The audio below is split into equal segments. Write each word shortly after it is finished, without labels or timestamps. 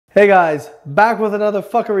Hey guys, back with another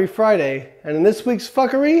Fuckery Friday, and in this week's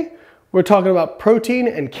Fuckery, we're talking about protein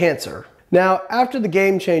and cancer. Now, after the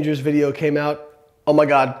Game Changers video came out, oh my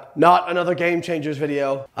god, not another Game Changers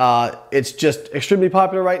video. It's just extremely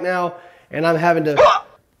popular right now, and I'm having to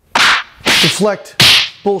deflect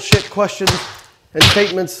bullshit questions and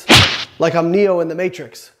statements like I'm Neo in the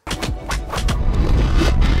Matrix.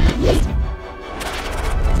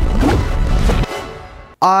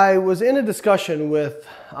 I was in a discussion with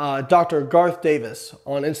Dr. Garth Davis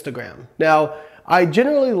on Instagram. Now, I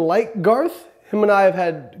generally like Garth. Him and I have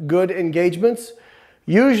had good engagements.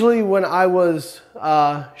 Usually when I was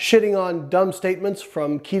shitting on dumb statements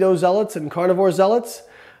from keto zealots and carnivore zealots,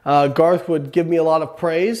 Garth would give me a lot of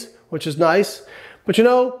praise, which is nice. But you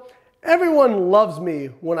know, everyone loves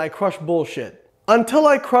me when I crush bullshit, until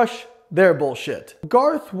I crush their bullshit.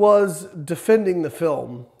 Garth was defending the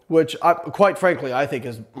film, which quite frankly I think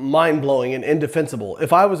is mind-blowing and indefensible.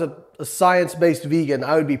 If I was a science-based vegan,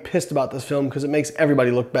 I would be pissed about this film because it makes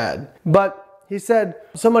everybody look bad. But he said,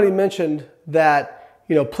 somebody mentioned that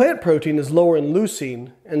plant protein is lower in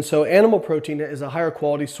leucine, and so animal protein is a higher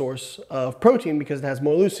quality source of protein because it has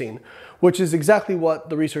more leucine, which is exactly what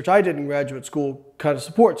the research I did in graduate school kind of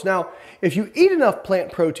supports. Now, if you eat enough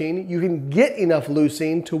plant protein, you can get enough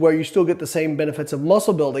leucine to where you still get the same benefits of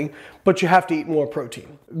muscle building, but you have to eat more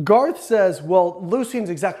protein. Garth says, well, leucine is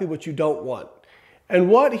exactly what you don't want. And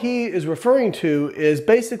what he is referring to is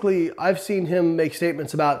basically, I've seen him make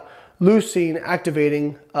statements about leucine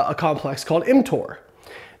activating a complex called mTOR.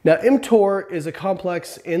 Now, mTOR is a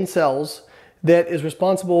complex in cells that is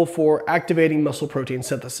responsible for activating muscle protein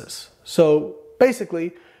synthesis. So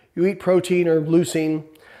basically, you eat protein or leucine,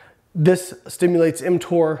 this stimulates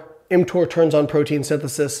mTOR, mTOR turns on protein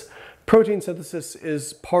synthesis. Protein synthesis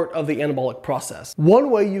is part of the anabolic process. One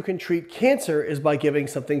way you can treat cancer is by giving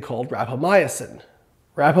something called rapamycin.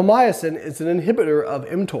 Rapamycin is an inhibitor of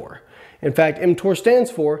mTOR. In fact, mTOR stands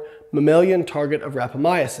for mammalian target of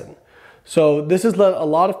rapamycin. So this has led a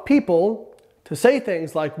lot of people to say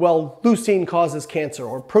things like, well, leucine causes cancer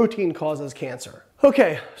or protein causes cancer.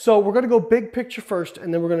 Okay, so we're going to go big picture first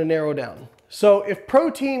and then we're going to narrow down. So if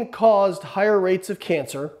protein caused higher rates of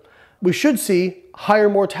cancer, we should see higher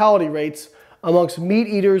mortality rates amongst meat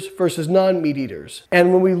eaters versus non-meat eaters.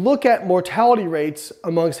 And when we look at mortality rates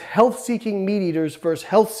amongst health-seeking meat eaters versus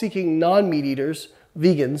health-seeking non-meat eaters,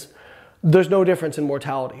 vegans, there's no difference in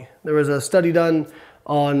mortality. There was a study done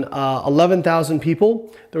on 11,000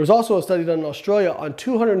 people. There was also a study done in Australia on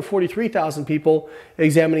 243,000 people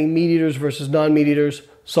examining meat eaters versus non-meat eaters,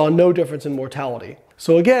 saw no difference in mortality.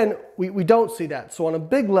 So again, we don't see that. So on a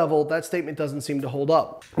big level, that statement doesn't seem to hold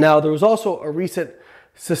up. Now, there was also a recent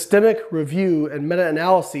systemic review and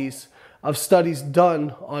meta-analyses of studies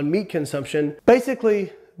done on meat consumption.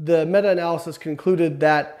 Basically, the meta-analysis concluded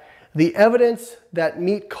that the evidence that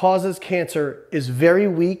meat causes cancer is very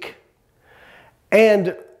weak,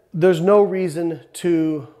 and there's no reason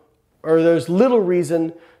to, or there's little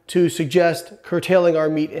reason to suggest curtailing our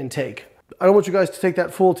meat intake. I don't want you guys to take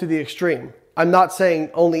that full to the extreme. I'm not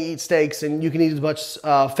saying only eat steaks and you can eat as much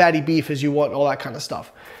fatty beef as you want and all that kind of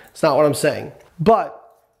stuff. It's not what I'm saying. But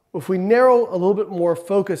if we narrow a little bit more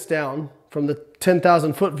focus down from the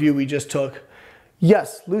 10,000 foot view we just took,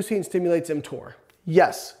 yes, leucine stimulates mTOR.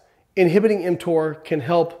 Yes, inhibiting mTOR can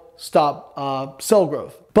help stop cell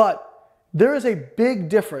growth. But there is a big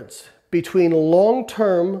difference between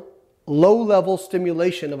long-term, low-level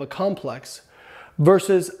stimulation of a complex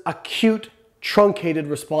versus acute, truncated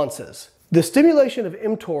responses. The stimulation of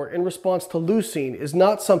mTOR in response to leucine is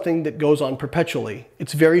not something that goes on perpetually.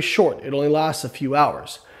 It's very short. It only lasts a few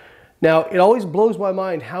hours. Now, it always blows my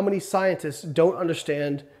mind how many scientists don't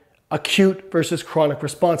understand acute versus chronic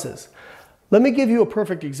responses. Let me give you a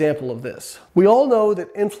perfect example of this. We all know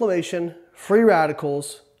that inflammation, free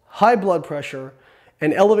radicals, high blood pressure,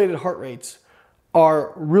 and elevated heart rates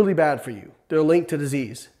are really bad for you. They're linked to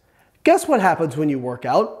disease. Guess what happens when you work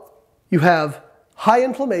out? You have high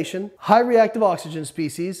inflammation, high reactive oxygen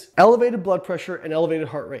species, elevated blood pressure, and elevated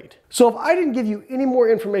heart rate. So if I didn't give you any more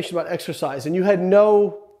information about exercise and you had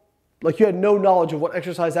no knowledge of what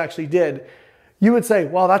exercise actually did, you would say,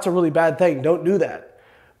 well, that's a really bad thing, don't do that.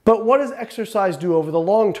 But what does exercise do over the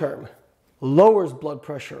long term? Lowers blood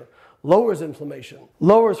pressure, lowers inflammation,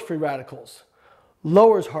 lowers free radicals,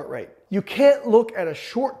 lowers heart rate. You can't look at a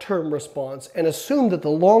short-term response and assume that the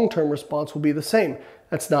long-term response will be the same.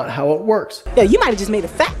 That's not how it works. Yeah, you might have just made a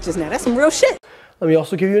fact just now. That's some real shit. Let me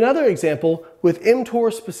also give you another example with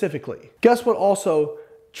mTOR specifically. Guess what also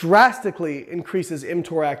drastically increases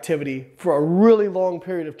mTOR activity for a really long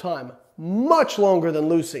period of time, much longer than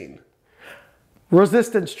leucine?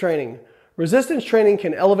 Resistance training. resistance training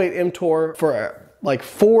can elevate mTOR for like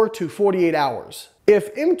 4 to 48 hours.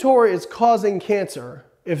 If mTOR is causing cancer,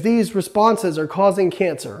 if these responses are causing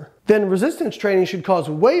cancer, then resistance training should cause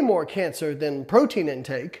way more cancer than protein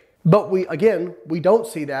intake. But we don't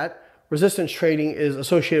see that. Resistance training is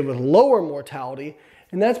associated with lower mortality,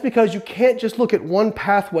 and that's because you can't just look at one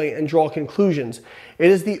pathway and draw conclusions. It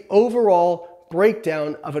is the overall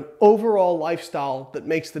breakdown of an overall lifestyle that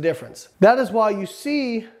makes the difference. That is why you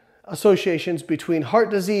see associations between heart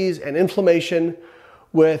disease and inflammation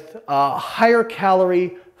with higher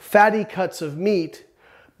calorie, fatty cuts of meat,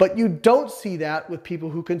 but you don't see that with people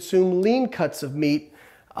who consume lean cuts of meat.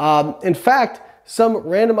 In fact, some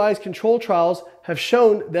randomized control trials have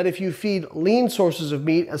shown that if you feed lean sources of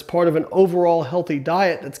meat as part of an overall healthy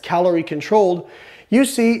diet that's calorie controlled, you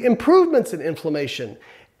see improvements in inflammation.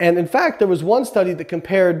 And in fact, there was one study that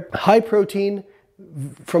compared high protein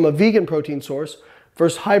from a vegan protein source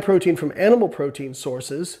versus high protein from animal protein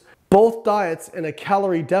sources, both diets in a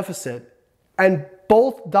calorie deficit, and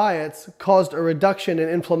both diets caused a reduction in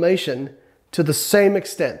inflammation to the same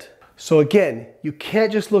extent. So again, you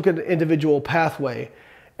can't just look at an individual pathway.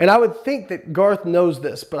 And I would think that Garth knows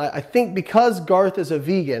this, but I think because Garth is a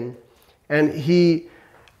vegan, and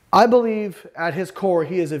I believe at his core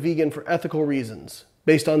he is a vegan for ethical reasons,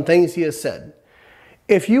 based on things he has said.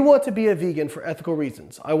 If you want to be a vegan for ethical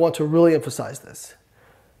reasons, I want to really emphasize this.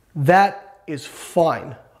 That is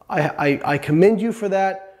fine. I commend you for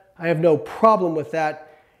that. I have no problem with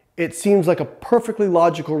that. It seems like a perfectly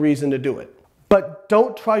logical reason to do it. But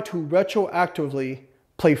don't try to retroactively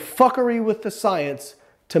play fuckery with the science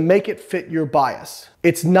to make it fit your bias.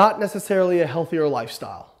 It's not necessarily a healthier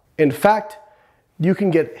lifestyle. In fact, you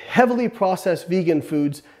can get heavily processed vegan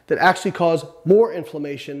foods that actually cause more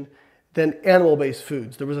inflammation than animal-based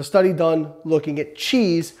foods. There was a study done looking at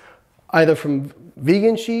cheese, either from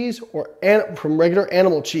vegan cheese or from regular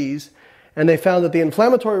animal cheese, and they found that the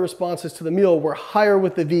inflammatory responses to the meal were higher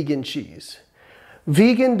with the vegan cheese.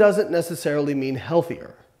 Vegan doesn't necessarily mean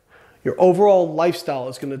healthier. Your overall lifestyle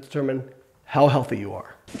is going to determine how healthy you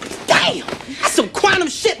are. Damn! That's some quantum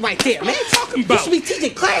shit right there, man. What are you talking about? You should be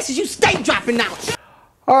teaching classes, you stay dropping out.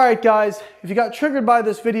 Alright guys, if you got triggered by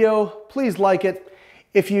this video, please like it.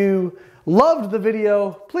 If you loved the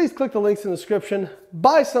video, please click the links in the description.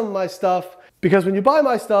 Buy some of my stuff, because when you buy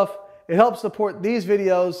my stuff, it helps support these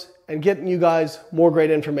videos and getting you guys more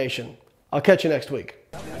great information. I'll catch you next week.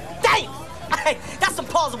 Damn! Hey, that's some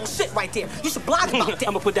plausible shit right there. You should blog about that.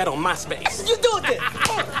 I'm gonna put that on MySpace. You do it then.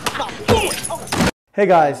 Hey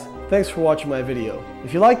guys, thanks for watching my video.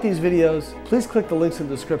 If you like these videos, please click the links in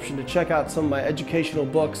the description to check out some of my educational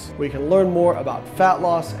books where you can learn more about fat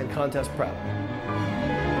loss and contest prep.